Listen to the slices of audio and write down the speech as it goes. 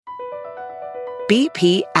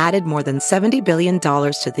BP added more than $70 billion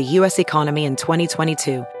to the U.S. economy in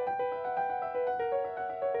 2022.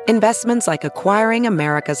 Investments like acquiring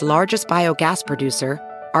America's largest biogas producer,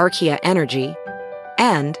 Archaea Energy,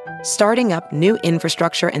 and starting up new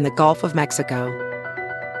infrastructure in the Gulf of Mexico.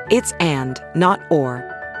 It's and, not or.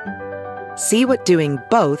 See what doing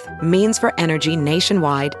both means for energy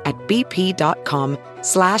nationwide at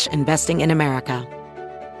bp.com/investing in America.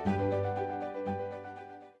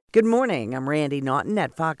 Good morning. I'm Randy Naughton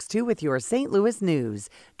at Fox 2 with your St. Louis news,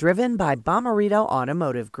 driven by Bomarito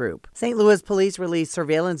Automotive Group. St. Louis police released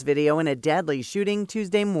surveillance video in a deadly shooting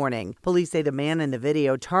Tuesday morning. Police say the man in the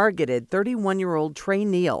video targeted 31-year-old Trey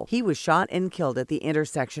Neal. He was shot and killed at the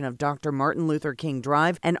intersection of Dr. Martin Luther King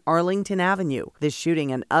Drive and Arlington Avenue. This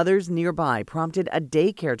shooting and others nearby prompted a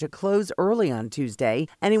daycare to close early on Tuesday.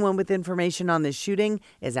 Anyone with information on this shooting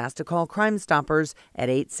is asked to call Crime Stoppers at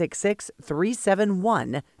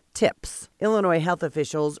 866-371 TIPS. Illinois health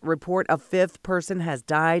officials report a fifth person has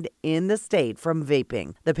died in the state from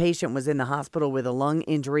vaping. The patient was in the hospital with a lung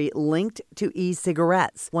injury linked to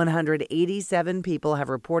e-cigarettes. 187 people have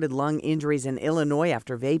reported lung injuries in Illinois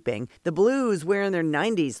after vaping. The Blues, wearing their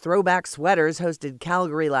 90s throwback sweaters, hosted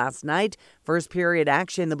Calgary last night. First period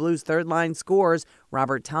action, the Blues' third line scores.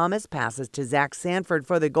 Robert Thomas passes to Zach Sanford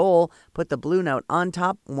for the goal, put the Blue Note on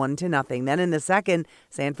top 1-0. Then in the second,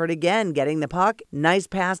 Sanford again getting the puck. Nice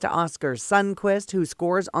pass to Oscar Sundqvist, who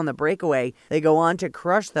scores on the breakaway. They go on to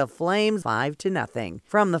crush the Flames 5-0.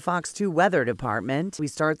 From the Fox 2 Weather Department, we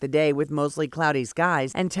start the day with mostly cloudy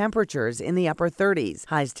skies and temperatures in the upper 30s.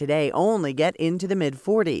 Highs today only get into the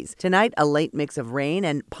mid-40s. Tonight, a late mix of rain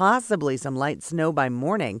and possibly some light snow by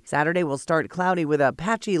morning. Saturday will start cloudy with a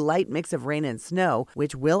patchy light mix of rain and snow,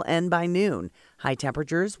 which will end by noon. High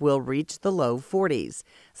temperatures will reach the low 40s.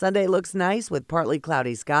 Sunday looks nice with partly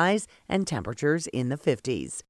cloudy skies and temperatures in the 50s.